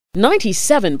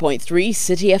97.3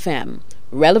 City FM.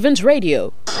 Relevant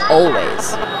radio,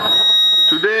 always.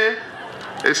 Today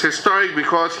is historic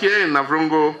because here in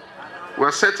Navrongo, we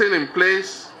are setting in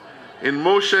place, in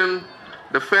motion,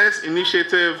 the first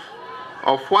initiative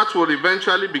of what will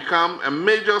eventually become a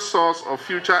major source of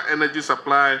future energy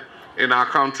supply in our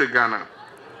country, Ghana.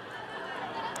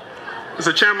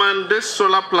 Mr. Chairman, this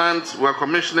solar plant we're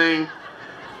commissioning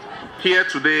here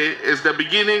today is the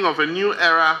beginning of a new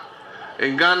era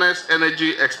in Ghana's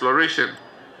energy exploration.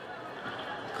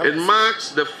 It marks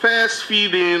the first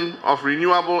feed-in of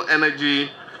renewable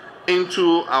energy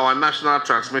into our national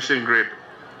transmission grid.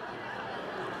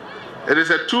 It is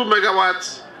a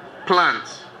 2-megawatt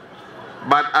plant,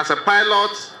 but as a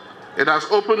pilot, it has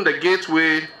opened the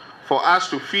gateway for us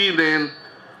to feed in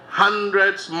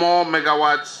hundreds more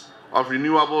megawatts of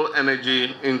renewable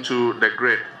energy into the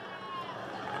grid.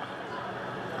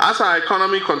 As our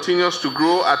economy continues to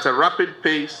grow at a rapid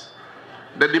pace,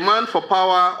 the demand for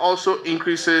power also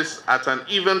increases at an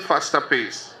even faster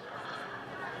pace.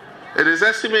 It is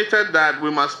estimated that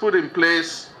we must put in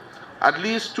place at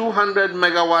least 200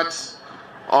 megawatts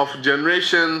of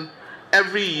generation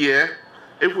every year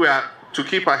if we are to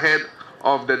keep ahead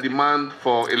of the demand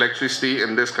for electricity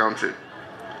in this country.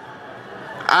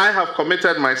 I have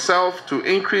committed myself to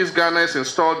increase Ghana's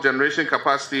installed generation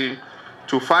capacity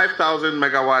to 5,000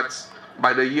 megawatts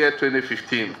by the year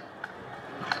 2015.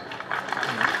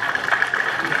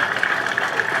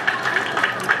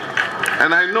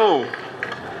 And I know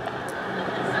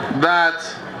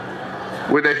that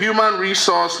with the human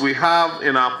resource we have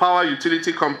in our power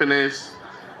utility companies,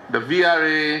 the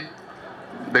VRA,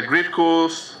 the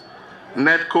Gridcos,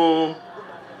 NEDCO,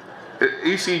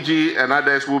 ECG, and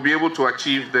others, will be able to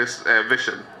achieve this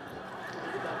vision.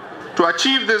 To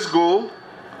achieve this goal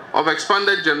of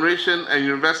expanded generation and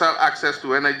universal access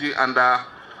to energy under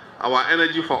our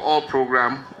Energy for All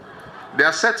program, there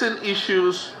are certain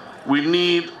issues we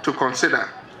need to consider.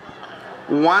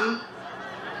 One,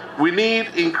 we need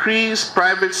increased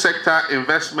private sector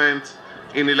investment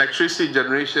in electricity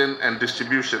generation and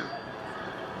distribution.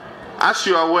 As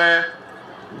you are aware,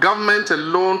 government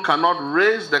alone cannot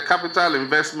raise the capital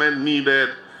investment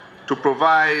needed to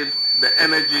provide the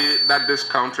energy that this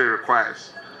country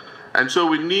requires. And so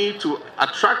we need to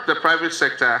attract the private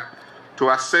sector to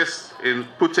assist in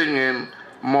putting in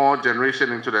more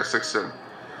generation into the system.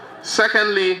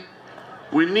 Secondly,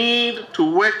 we need to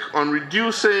work on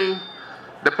reducing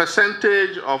the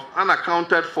percentage of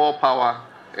unaccounted for power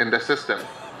in the system.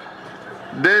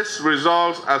 This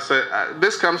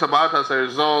comes about as a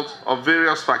result of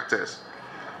various factors.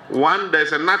 One,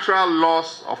 there's a natural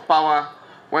loss of power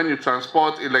when you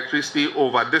transport electricity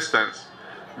over distance.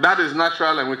 That is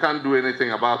natural and we can't do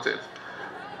anything about it.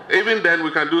 Even then,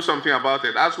 we can do something about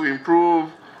it. As we improve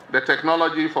the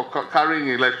technology for carrying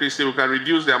electricity, we can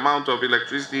reduce the amount of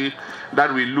electricity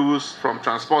that we lose from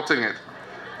transporting it.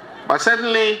 But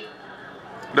certainly,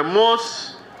 the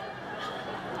most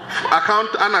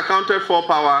unaccounted for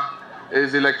power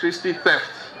is electricity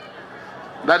theft.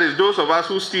 That is those of us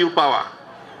who steal power.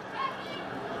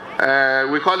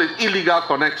 We call it illegal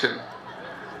connection.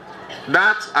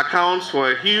 That accounts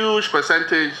for a huge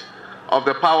percentage of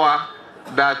the power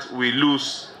that we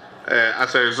lose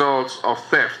as a result of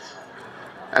theft.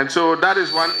 And so that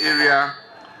is one area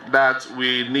that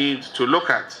we need to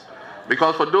look at.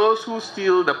 Because for those who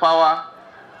steal the power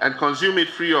and consume it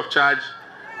free of charge,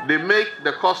 they make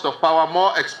the cost of power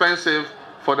more expensive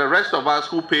for the rest of us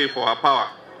who pay for our power.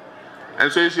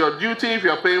 And so it's your duty, if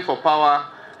you're paying for power,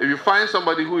 if you find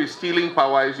somebody who is stealing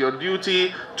power, it's your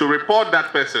duty to report that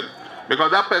person,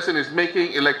 because that person is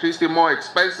making electricity more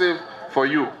expensive for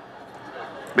you.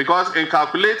 Because in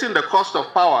calculating the cost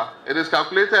of power, it is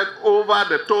calculated over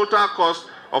the total cost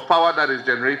of power that is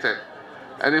generated.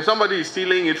 And if somebody is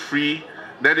stealing it free,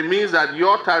 then it means that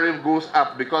your tariff goes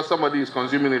up because somebody is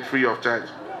consuming it free of charge.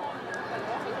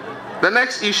 The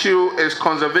next issue is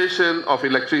conservation of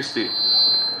electricity.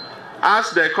 As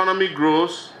the economy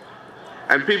grows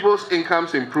and people's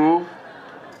incomes improve,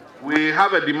 we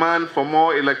have a demand for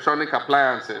more electronic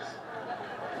appliances.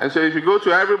 And so if you go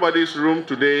to everybody's room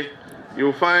today,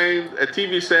 you'll find a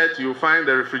TV set, you'll find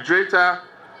a refrigerator,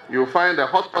 you'll find a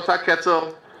hot water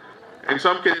kettle. In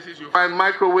some cases, you'll find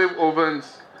microwave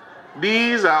ovens.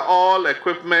 These are all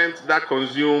equipment that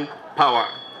consume power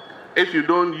if you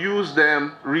don't use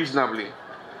them reasonably.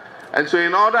 And so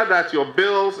in order that your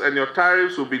bills and your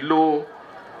tariffs will be low,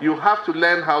 you have to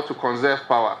learn how to conserve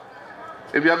power.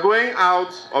 If you're going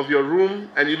out of your room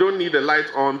and you don't need the light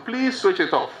on, please switch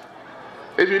it off.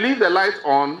 If you leave the light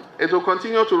on, it will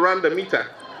continue to run the meter.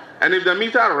 And if the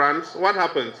meter runs, what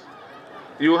happens?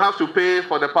 you have to pay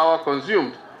for the power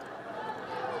consumed.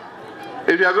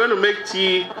 If you are going to make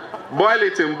tea, boil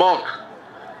it in bulk,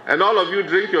 and all of you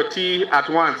drink your tea at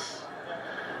once.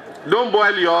 Don't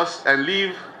boil yours and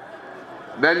leave.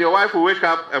 Then your wife will wake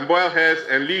up and boil hers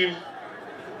and leave.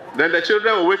 Then the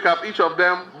children will wake up, each of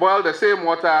them boil the same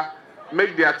water,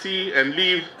 make their tea and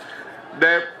leave.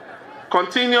 The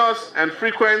continuous and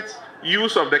frequent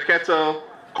use of the kettle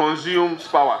consumes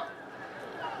power.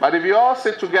 But if you all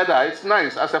sit together, it's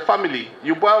nice. As a family,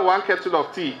 you boil one kettle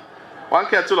of tea, one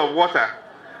kettle of water,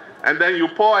 and then you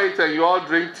pour it and you all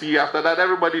drink tea. After that,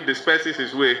 everybody disperses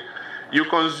his way. You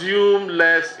consume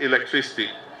less electricity.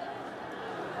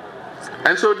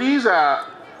 And so these are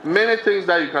many things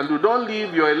that you can do. Don't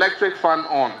leave your electric fan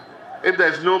on if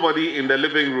there's nobody in the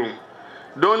living room.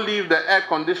 Don't leave the air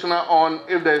conditioner on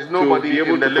if there's nobody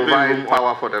in the living room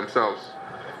power for themselves.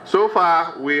 So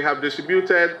far, we have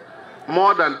distributed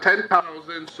more than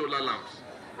 10,000 solar lamps.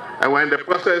 And we're in the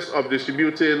process of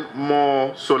distributing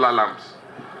more solar lamps.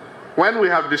 When we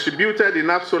have distributed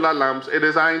enough solar lamps, it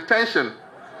is our intention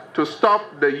to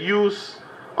stop the use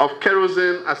of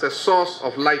kerosene as a source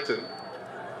of lighting.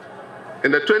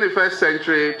 In the 21st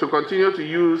century, to continue to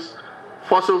use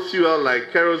fossil fuel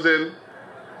like kerosene,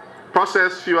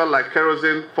 processed fuel like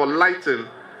kerosene for lighting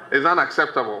is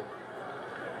unacceptable.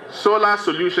 Solar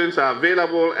solutions are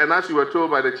available, and as you were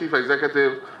told by the Chief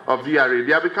Executive of VRA,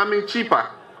 they are becoming cheaper.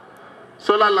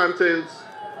 Solar lanterns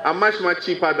are much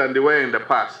cheaper than they were in the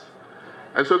past.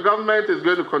 And so government is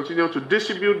going to continue to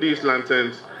distribute these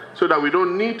lanterns so that we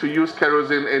don't need to use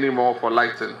kerosene anymore for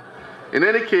lighting. In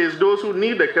any case, those who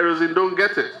need the kerosene don't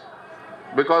get it.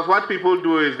 Because what people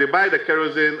do is they buy the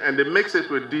kerosene and they mix it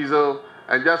with diesel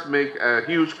and just make a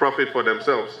huge profit for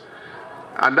themselves.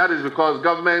 And that is because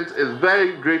government is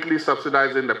very greatly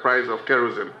subsidizing the price of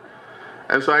kerosene.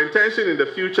 And so our intention in the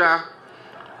future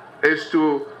is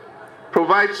to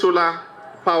provide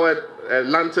solar-powered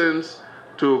lanterns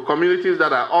to communities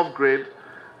that are off-grid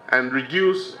and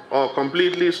reduce or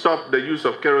completely stop the use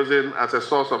of kerosene as a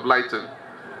source of lighting.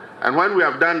 And when we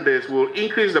have done this, we'll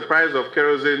increase the price of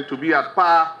kerosene to be at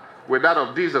par with that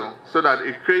of diesel so that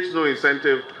it creates no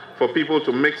incentive for people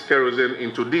to mix kerosene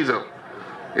into diesel.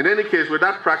 In any case, with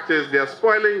that practice, they are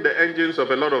spoiling the engines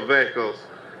of a lot of vehicles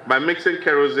by mixing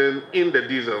kerosene in the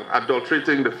diesel,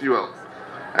 adulterating the fuel.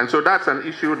 And so that's an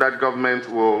issue that government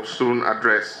will soon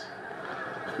address.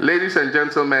 Ladies and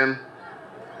gentlemen,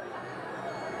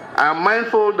 I am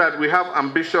mindful that we have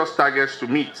ambitious targets to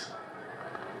meet.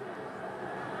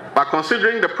 But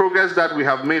considering the progress that we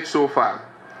have made so far,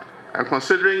 and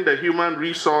considering the human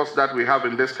resource that we have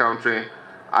in this country,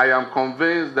 I am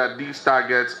convinced that these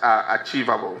targets are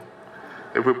achievable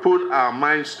if we put our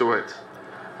minds to it.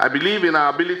 I believe in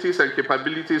our abilities and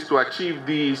capabilities to achieve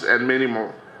these and many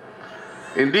more.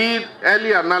 Indeed,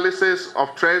 early analysis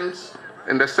of trends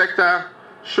in the sector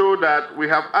show that we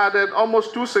have added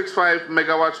almost 265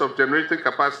 megawatts of generating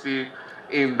capacity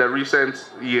in the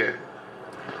recent year.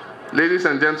 Ladies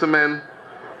and gentlemen,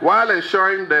 while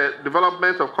ensuring the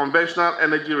development of conventional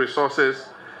energy resources,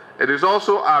 it is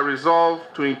also our resolve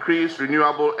to increase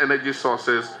renewable energy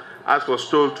sources, as was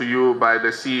told to you by the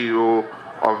CEO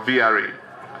of VRA.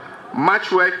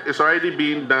 Much work is already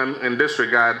being done in this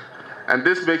regard, and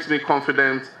this makes me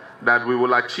confident that we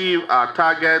will achieve our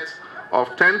target of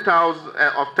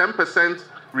 10%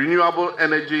 renewable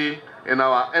energy in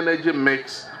our energy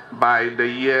mix by the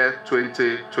year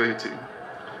 2020.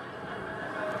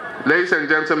 Ladies and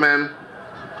gentlemen,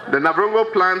 the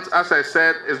Navrongo plant, as I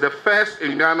said, is the first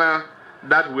in Ghana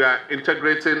that we are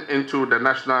integrating into the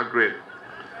national grid.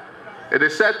 It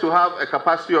is said to have a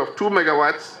capacity of 2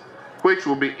 megawatts, which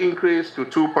will be increased to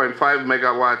 2.5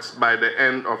 megawatts by the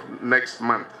end of next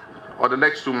month, or the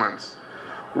next 2 months.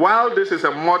 While this is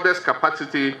a modest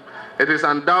capacity, it is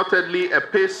undoubtedly a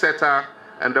pace setter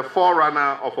and the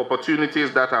forerunner of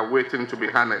opportunities that are waiting to be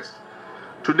harnessed.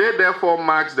 Today, therefore,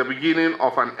 marks the beginning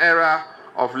of an era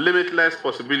of limitless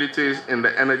possibilities in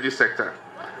the energy sector.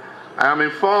 I am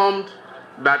informed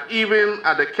that even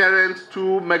at the current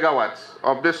 2 megawatts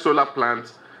of this solar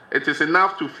plant, it is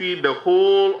enough to feed the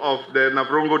whole of the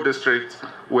Navrongo district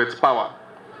with power.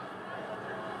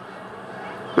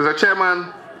 Mr.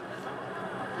 Chairman,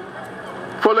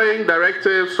 following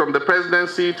directives from the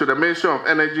Presidency to the Ministry of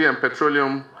Energy and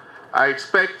Petroleum, I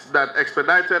expect that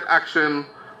expedited action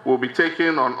will be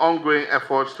taken on ongoing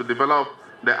efforts to develop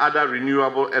the other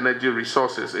renewable energy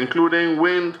resources, including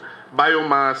wind,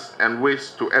 biomass, and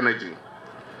waste to energy.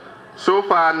 So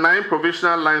far, 9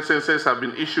 provisional licenses have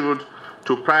been issued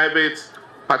to private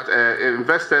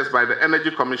investors by the Energy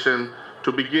Commission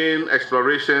to begin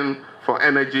exploration for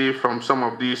energy from some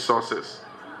of these sources.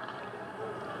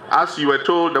 As you were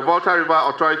told, the Volta River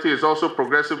Authority is also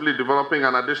progressively developing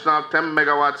an additional 10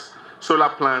 megawatts solar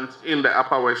plant in the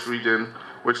Upper West region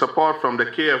with support from the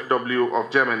KfW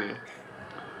of Germany.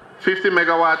 50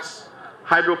 megawatts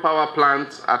hydropower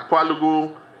plant at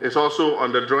Kwalugu is also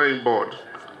on the drawing board.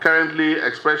 Currently,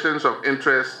 expressions of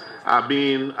interest are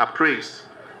being appraised.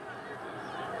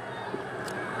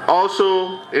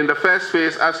 Also, in the first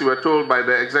phase, as you were told by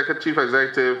the chief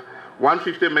executive,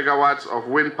 150 megawatts of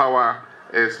wind power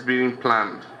is being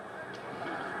planned.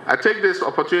 I take this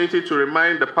opportunity to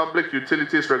remind the Public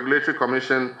Utilities Regulatory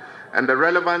Commission and the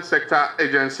relevant sector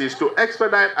agencies to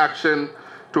expedite action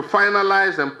to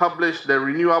finalize and publish the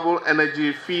renewable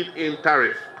energy feed-in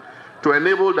tariff to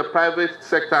enable the private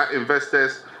sector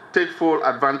investors take full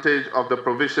advantage of the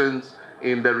provisions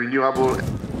in the renewable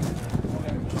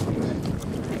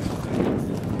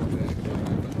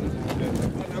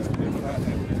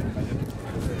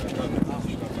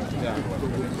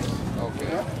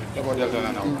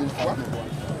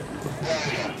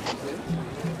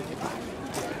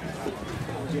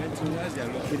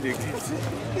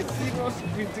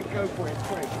critical point.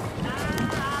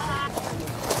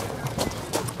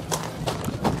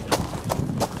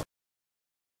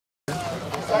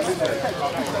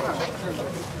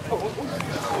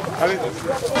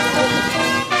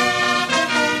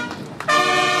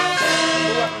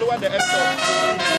 Lower the